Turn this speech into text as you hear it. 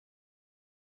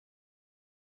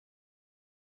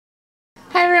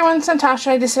Hi everyone, it's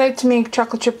Natasha. I decided to make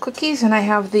chocolate chip cookies and I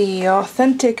have the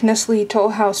authentic Nestle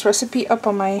Toll House recipe up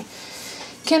on my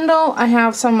Kindle. I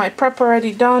have some of my prep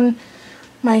already done.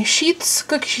 My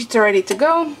cookie sheets are ready to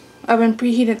go. Oven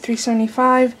preheated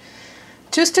 375.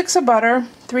 2 sticks of butter,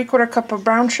 3/4 cup of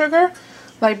brown sugar,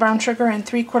 light brown sugar, and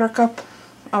 3/4 cup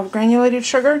of granulated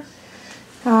sugar.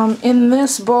 In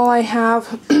this bowl I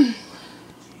have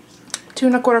 2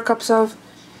 1/4 cups of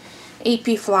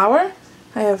AP flour.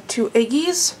 I have 2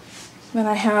 eggies. Then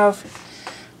I have a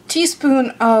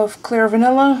teaspoon of clear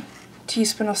vanilla,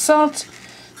 teaspoon of salt,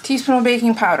 teaspoon of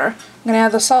baking powder. I'm going to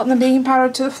add the salt and the baking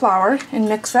powder to the flour and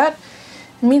mix that.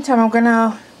 In the meantime, I'm going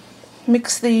to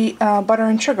mix the butter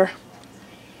and sugar.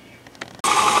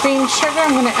 Cream sugar,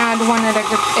 I'm going to add 1 egg at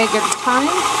a time.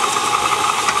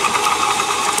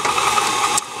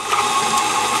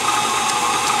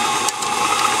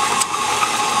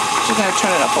 Just going to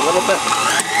turn it up a little bit.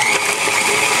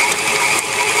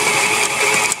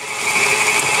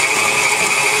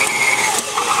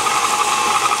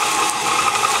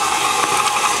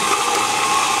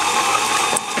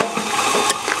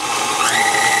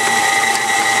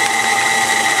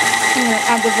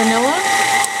 Add the vanilla.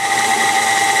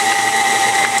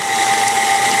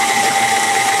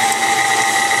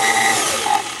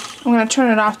 I'm going to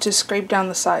turn it off to scrape down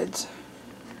the sides.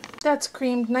 That's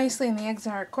creamed nicely and the eggs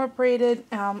are incorporated.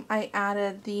 I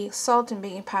added the salt and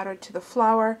baking powder to the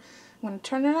flour. I'm going to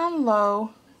turn it on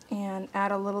low and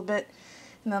add a little bit.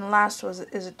 And then last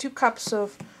is 2 cups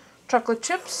of chocolate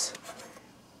chips.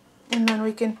 And then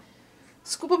we can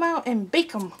scoop them out and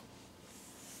bake them.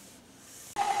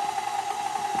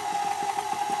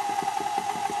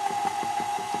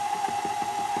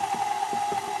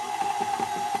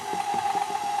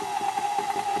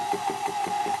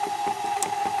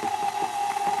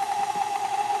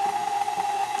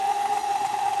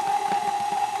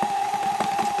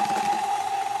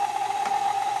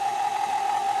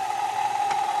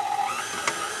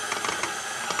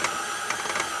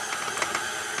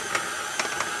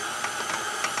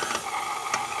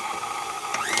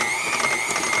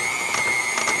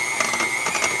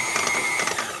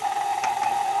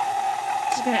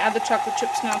 I'm going to add the chocolate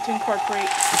chips now to incorporate.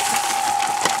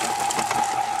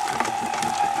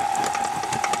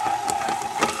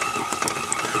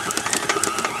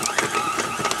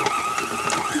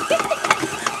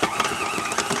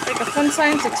 Like a fun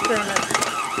science experiment.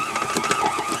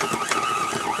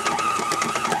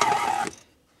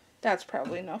 That's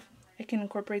probably enough. I can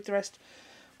incorporate the rest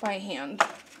by hand.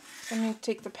 So I'm going to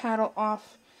take the paddle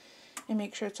off and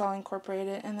make sure it's all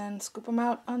incorporated and then scoop them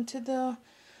out onto the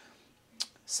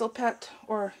Silpat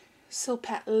or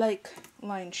Silpat-like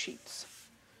line sheets.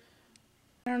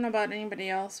 I don't know about anybody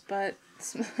else, but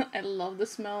I love the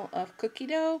smell of cookie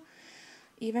dough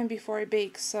even before I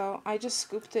bake, so I just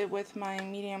scooped it with my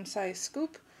medium-sized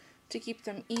scoop to keep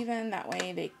them even. That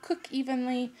way they cook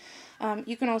evenly.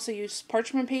 You can also use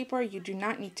parchment paper. You do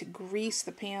not need to grease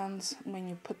the pans when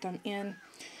you put them in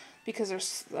because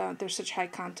there's such high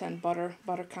content butter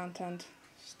content.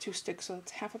 It's 2 sticks, so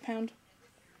it's half a pound.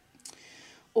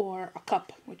 Or a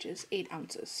cup, which is 8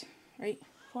 ounces, right?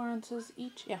 4 ounces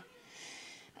each, yeah.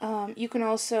 You can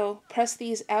also press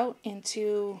these out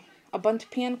into a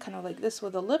bundt pan, kind of like this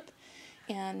with a lip,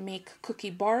 and make cookie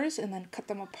bars, and then cut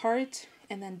them apart,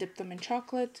 and then dip them in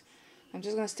chocolate. I'm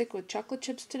just going to stick with chocolate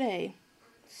chips today.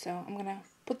 So I'm going to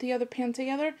put the other pan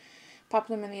together, pop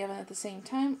them in the oven at the same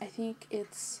time. I think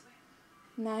it's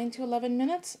 9 to 11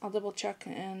 minutes. I'll double check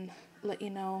and let you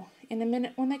know in a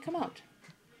minute when they come out.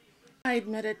 I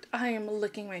admit it, I am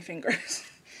licking my fingers.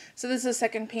 So this is the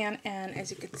second pan, and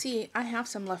as you can see, I have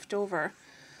some left over.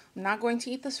 I'm not going to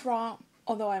eat this raw,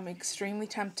 although I'm extremely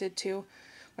tempted to.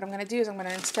 What I'm going to do is I'm going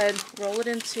to instead roll it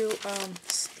into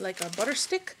like a butter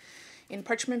stick in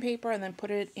parchment paper and then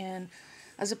put it in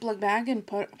a Ziploc bag and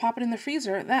pop it in the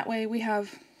freezer. That way we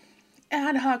have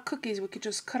ad hoc cookies we could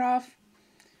just cut off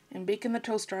and bake in the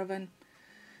toaster oven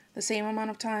the same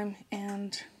amount of time,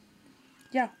 and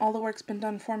yeah, all the work's been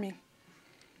done for me.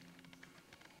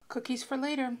 Cookies for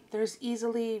later. There's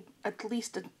easily at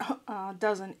least a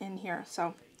dozen in here,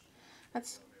 so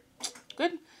that's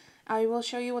good. I will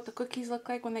show you what the cookies look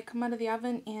like when they come out of the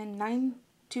oven in 9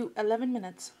 to 11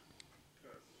 minutes.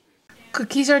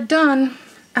 Cookies are done.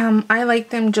 I like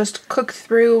them just cooked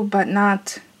through, but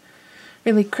not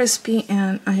really crispy,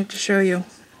 and I have to show you.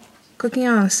 Cooking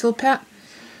on a Silpat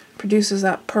produces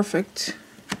that perfect,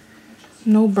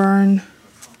 no burn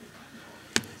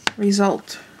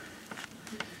result.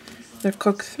 They're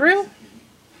cooked through.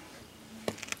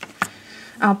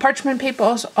 Parchment paper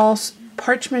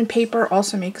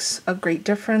also makes a great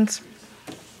difference.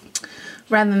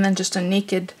 rather than just a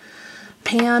naked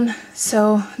pan.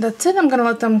 So that's it. I'm gonna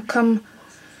let them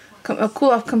cool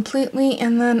off completely,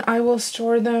 and then I will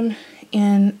store them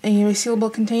in a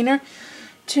resealable container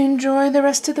to enjoy the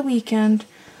rest of the weekend.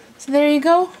 So there you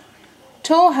go.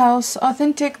 Toll House,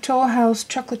 authentic Toll House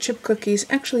chocolate chip cookies.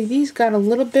 Actually, these got a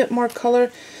little bit more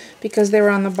color because they were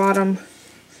on the bottom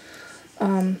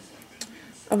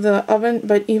of the oven,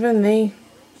 but even they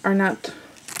are not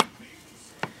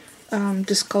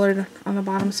discolored on the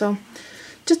bottom. So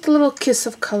just a little kiss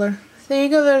of color. There you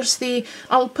go. There's the,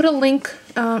 I'll put a link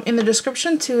in the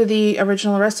description to the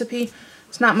original recipe.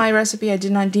 It's not my recipe. I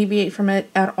did not deviate from it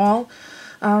at all.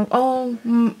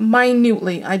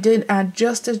 Minutely. I did add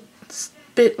just a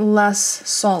bit less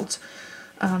salt.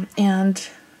 And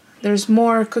there's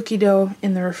more cookie dough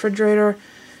in the refrigerator,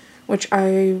 which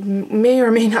I may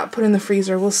or may not put in the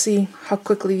freezer. We'll see how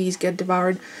quickly these get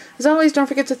devoured. As always, don't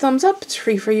forget to thumbs up. It's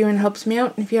free for you and helps me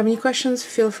out. If you have any questions,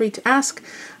 feel free to ask.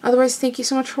 Otherwise, thank you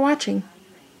so much for watching.